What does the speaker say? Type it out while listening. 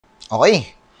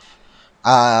Okay.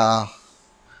 Uh,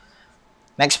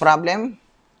 Next problem.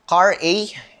 Car A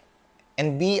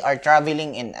and B are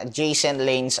traveling in adjacent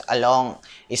lanes along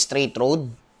a straight road.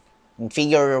 In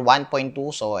figure 1.2,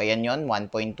 so ayan yon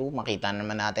 1.2, makita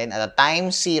naman natin. At the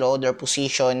time 0, their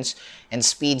positions and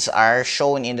speeds are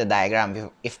shown in the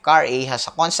diagram. If car A has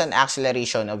a constant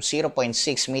acceleration of 0.6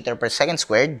 meter per second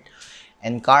squared,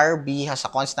 and car B has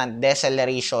a constant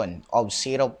deceleration of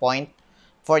 0.46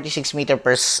 meter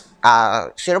per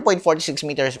 0.46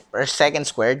 meters per second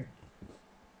squared,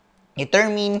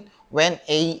 determine when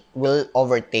A will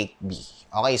overtake B.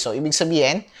 Okay, so ibig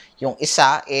sabihin, yung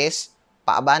isa is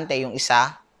paabante, yung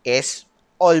isa is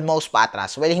almost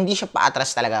paatras. Well, hindi siya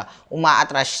paatras talaga.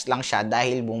 Umaatras lang siya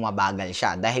dahil bumabagal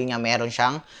siya. Dahil nga meron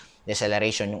siyang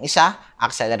deceleration. Yung isa,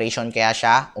 acceleration, kaya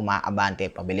siya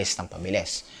umaabante, pabilis ng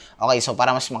pabilis. Okay, so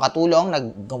para mas makatulong,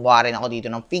 naggawa rin ako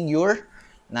dito ng figure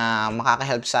na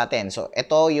makaka-help sa atin. So,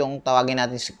 ito yung tawagin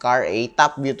natin si car A.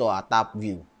 Top view to, top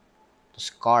view. Tapos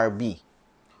car B.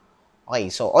 Okay,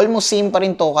 so almost same pa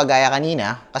rin to kagaya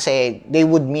kanina kasi they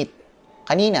would meet.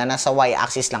 Kanina, nasa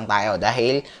y-axis lang tayo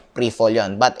dahil free-fall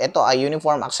yon. But ito ay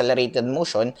uniform accelerated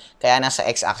motion, kaya nasa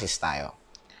x-axis tayo.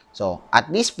 So, at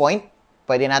this point,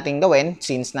 pwede natin gawin,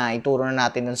 since na ituro na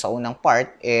natin dun sa unang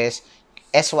part, is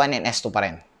S1 and S2 pa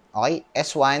rin. Okay?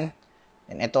 S1,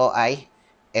 and ito ay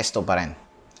S2 pa rin.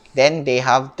 Then, they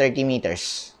have 30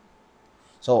 meters.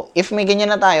 So, if may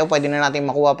ganyan na tayo, pwede na natin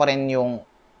makuha pa rin yung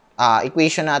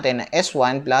equation natin na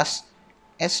S1 plus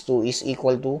S2 is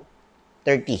equal to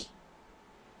 30.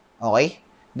 Okay?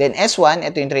 Then, S1,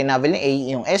 ito yung trinavel ni A.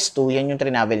 Yung S2, yan yung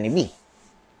trinavel ni B.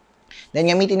 Then,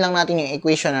 gamitin lang natin yung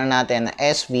equation na natin na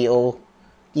SVO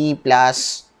T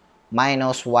plus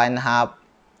minus 1 half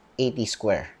AT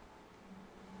square.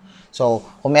 So,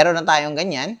 kung meron na tayong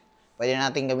ganyan, pwede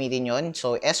natin gamitin yon.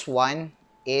 So, S1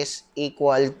 is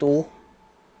equal to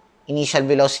initial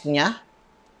velocity niya,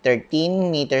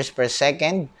 13 meters per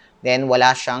second. Then,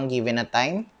 wala siyang given na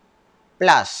time.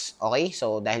 Plus, okay?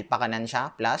 So, dahil pakanan siya,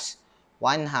 plus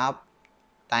 1 half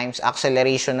times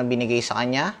acceleration na binigay sa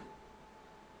kanya,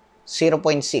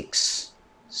 0.6.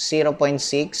 0.6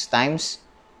 times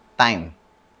time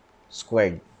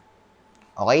squared.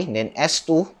 Okay? Then,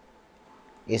 S2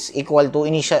 is equal to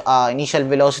initial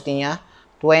velocity niya,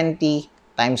 20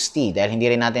 times t. Dahil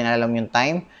hindi rin natin alam yung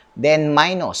time. Then,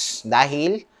 minus.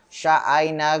 Dahil siya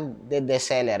ay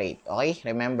nag-decelerate. Okay?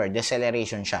 Remember,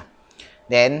 deceleration siya.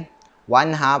 Then,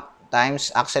 1 half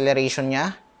times acceleration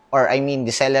niya, or I mean,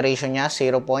 deceleration niya,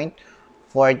 0.46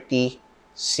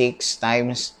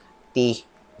 times t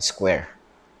square.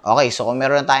 Okay, so kung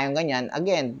meron na tayong ganyan,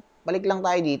 again, balik lang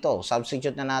tayo dito.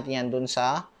 Substitute na natin yan dun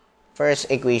sa first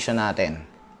equation natin.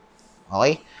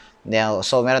 Okay? Now,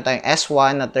 so meron tayong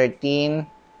S1 na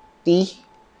 13t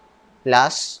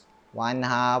plus 1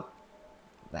 half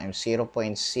times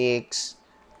 0.6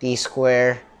 t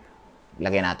square.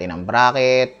 Lagyan natin ang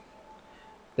bracket.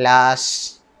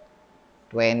 Plus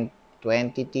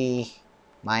 20t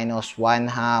minus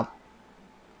 1 half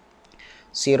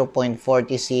 0.46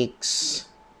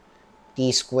 t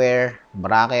square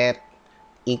bracket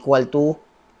equal to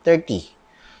 30.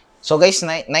 So guys,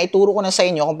 naituro ko na sa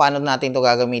inyo kung paano natin to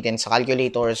gagamitin sa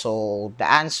calculator. So the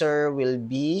answer will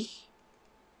be,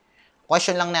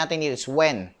 question lang natin is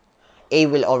when A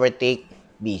will overtake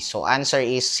B. So answer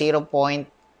is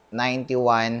 0.91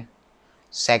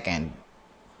 second.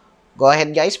 Go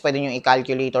ahead guys, pwede nyo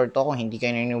i-calculator to kung hindi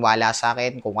kayo naniniwala sa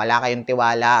akin. Kung wala kayong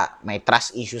tiwala, may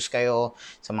trust issues kayo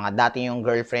sa mga dati yung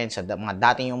girlfriend, sa mga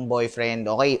dati yung boyfriend,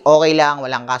 okay lang,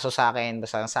 walang kaso sa akin.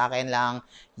 Basta sa akin lang,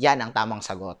 yan ang tamang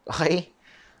sagot. Okay?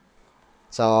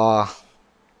 So,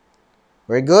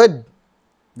 we're good.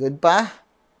 Good pa?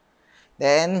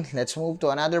 Then, let's move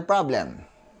to another problem.